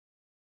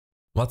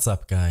What's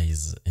up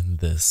guys, in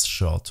this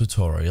short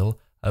tutorial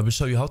I will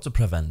show you how to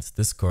prevent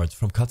Discord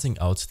from cutting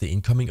out the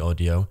incoming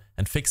audio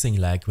and fixing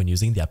lag when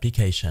using the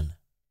application.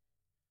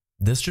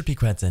 This should be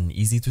quite an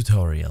easy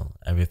tutorial,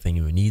 everything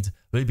you need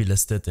will be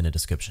listed in the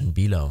description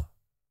below.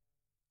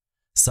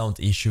 Sound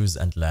issues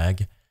and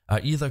lag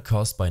are either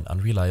caused by an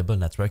unreliable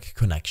network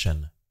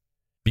connection,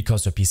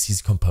 because your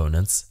PC's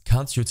components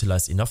can't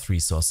utilize enough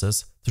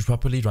resources to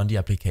properly run the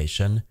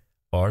application,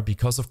 or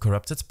because of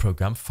corrupted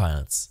program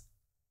files.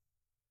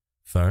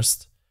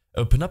 First,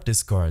 open up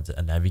Discord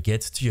and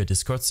navigate to your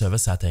Discord server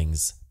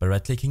settings by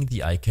right-clicking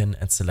the icon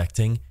and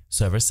selecting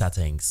Server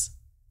Settings.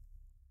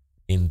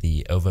 In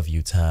the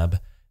Overview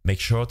tab, make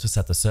sure to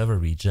set the server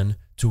region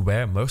to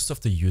where most of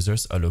the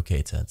users are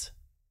located.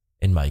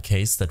 In my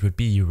case, that would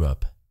be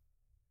Europe.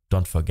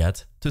 Don't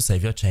forget to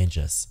save your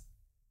changes.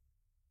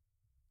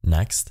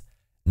 Next,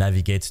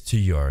 navigate to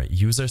your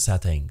User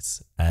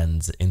Settings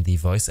and in the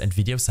Voice and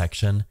Video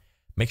section,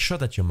 make sure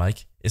that your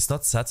mic is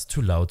not set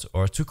too loud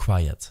or too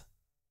quiet.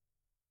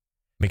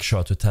 Make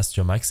sure to test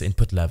your mic's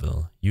input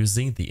level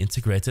using the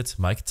integrated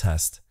mic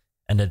test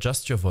and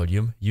adjust your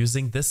volume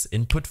using this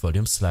input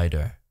volume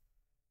slider.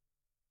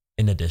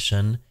 In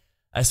addition,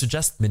 I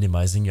suggest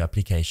minimizing your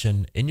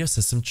application in your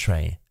system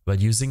tray while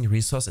using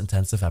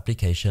resource-intensive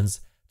applications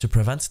to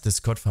prevent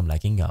Discord from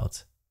lagging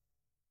out.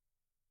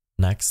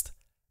 Next,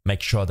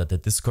 make sure that the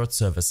Discord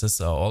services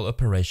are all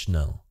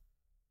operational.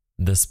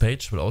 This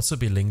page will also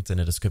be linked in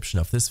the description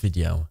of this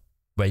video,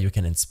 where you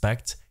can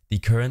inspect the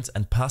current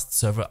and past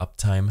server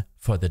uptime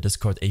for the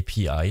Discord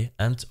API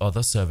and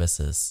other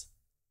services.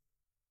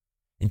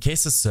 In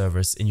case the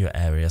servers in your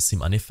area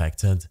seem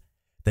unaffected,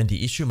 then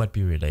the issue might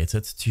be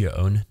related to your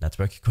own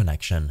network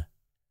connection,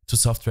 to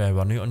software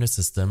running on your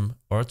system,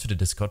 or to the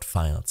Discord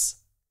files.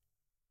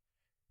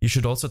 You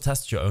should also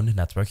test your own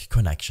network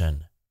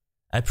connection.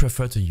 I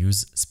prefer to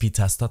use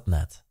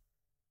speedtest.net.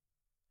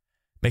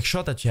 Make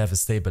sure that you have a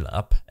stable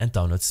up and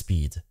download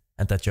speed,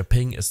 and that your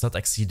ping is not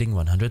exceeding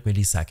 100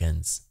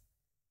 milliseconds.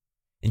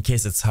 In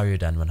case it's higher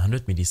than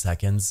 100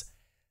 milliseconds,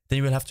 then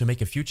you will have to make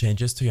a few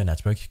changes to your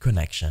network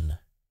connection.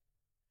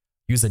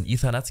 Use an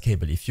Ethernet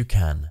cable if you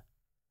can.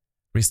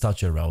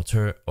 Restart your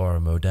router or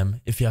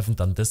modem if you haven't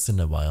done this in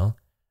a while,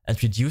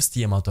 and reduce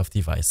the amount of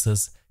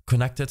devices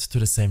connected to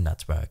the same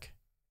network.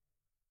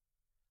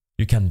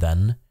 You can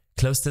then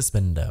close this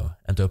window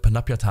and open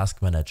up your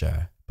task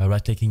manager by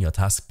right-clicking your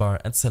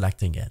taskbar and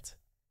selecting it.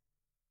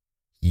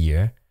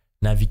 Here,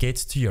 navigate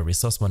to your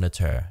resource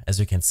monitor as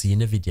you can see in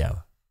the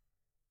video.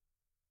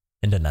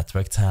 In the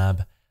Network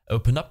tab,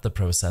 open up the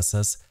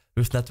processes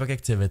with network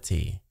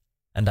activity,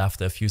 and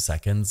after a few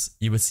seconds,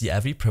 you will see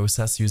every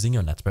process using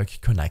your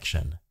network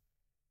connection.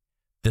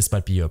 This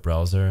might be your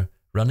browser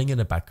running in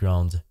the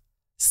background,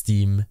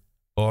 Steam,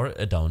 or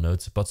a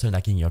download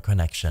bottlenecking your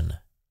connection.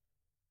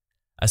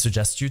 I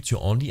suggest you to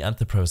only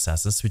enter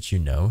processes which you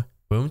know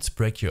won't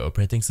break your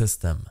operating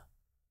system.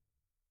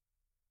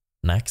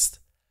 Next,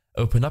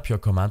 open up your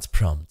command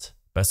prompt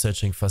by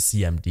searching for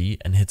cmd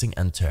and hitting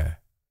enter.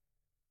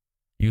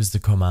 Use the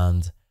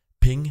command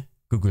ping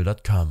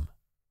google.com.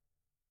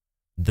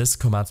 This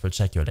command will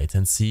check your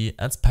latency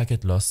and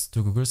packet loss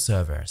to Google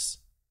servers.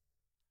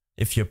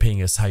 If your ping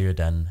is higher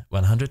than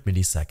 100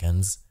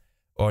 milliseconds,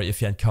 or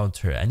if you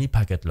encounter any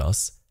packet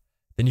loss,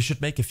 then you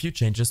should make a few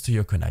changes to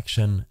your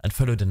connection and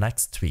follow the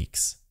next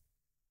tweaks.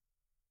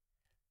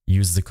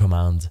 Use the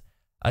command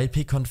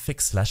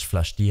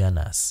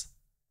ipconfig/flusdns.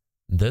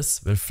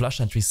 This will flush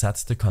and reset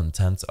the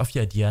content of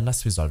your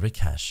DNS resolver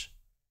cache.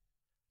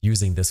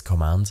 Using this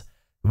command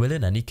will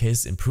in any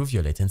case improve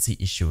your latency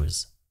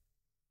issues.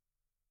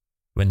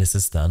 When this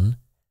is done,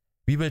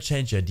 we will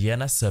change your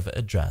DNS server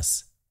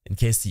address in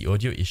case the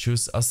audio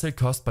issues are still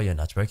caused by your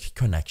network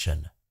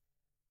connection.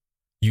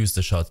 Use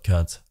the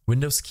shortcut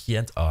Windows key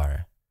and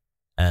R,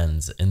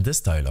 and in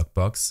this dialog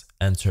box,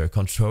 enter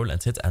Control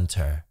and hit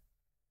enter.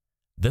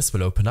 This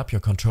will open up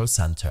your control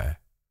center.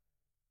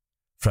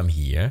 From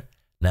here,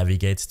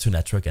 navigate to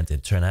Network and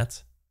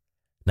Internet,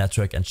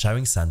 Network and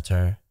Sharing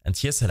Center, and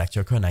here select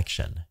your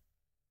connection.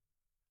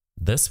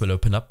 This will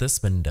open up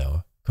this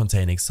window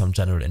containing some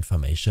general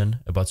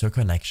information about your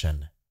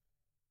connection.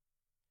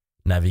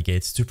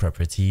 Navigate to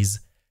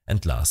Properties,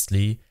 and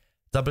lastly,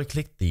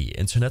 double-click the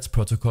Internet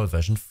Protocol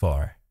version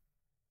 4.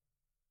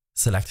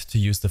 Select to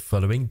use the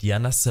following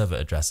DNS server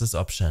addresses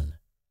option,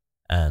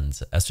 and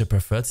as your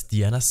preferred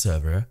DNS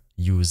server,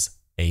 use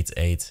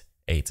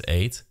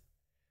 8888,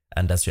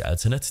 and as your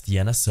alternate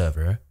DNS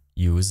server,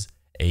 use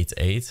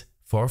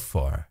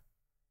 8844.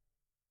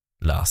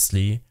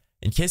 Lastly,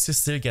 in case you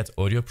still get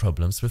audio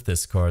problems with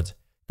Discord,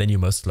 then you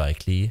most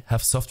likely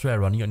have software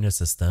running on your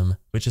system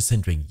which is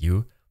hindering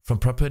you from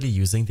properly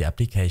using the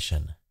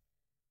application.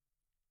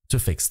 To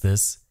fix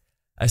this,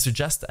 I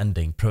suggest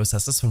ending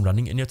processes from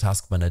running in your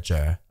task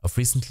manager of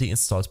recently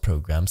installed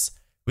programs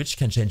which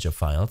can change your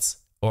files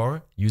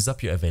or use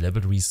up your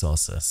available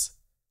resources,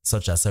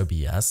 such as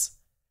OBS,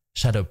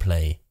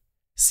 Shadowplay,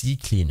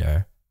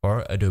 CCleaner,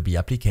 or Adobe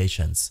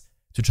applications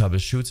to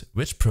troubleshoot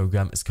which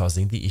program is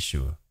causing the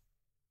issue.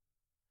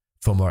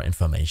 For more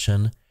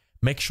information,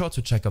 make sure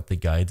to check out the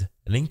guide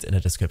linked in the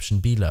description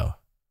below.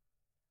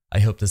 I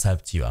hope this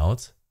helped you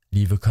out.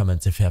 Leave a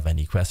comment if you have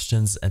any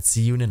questions and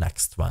see you in the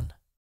next one.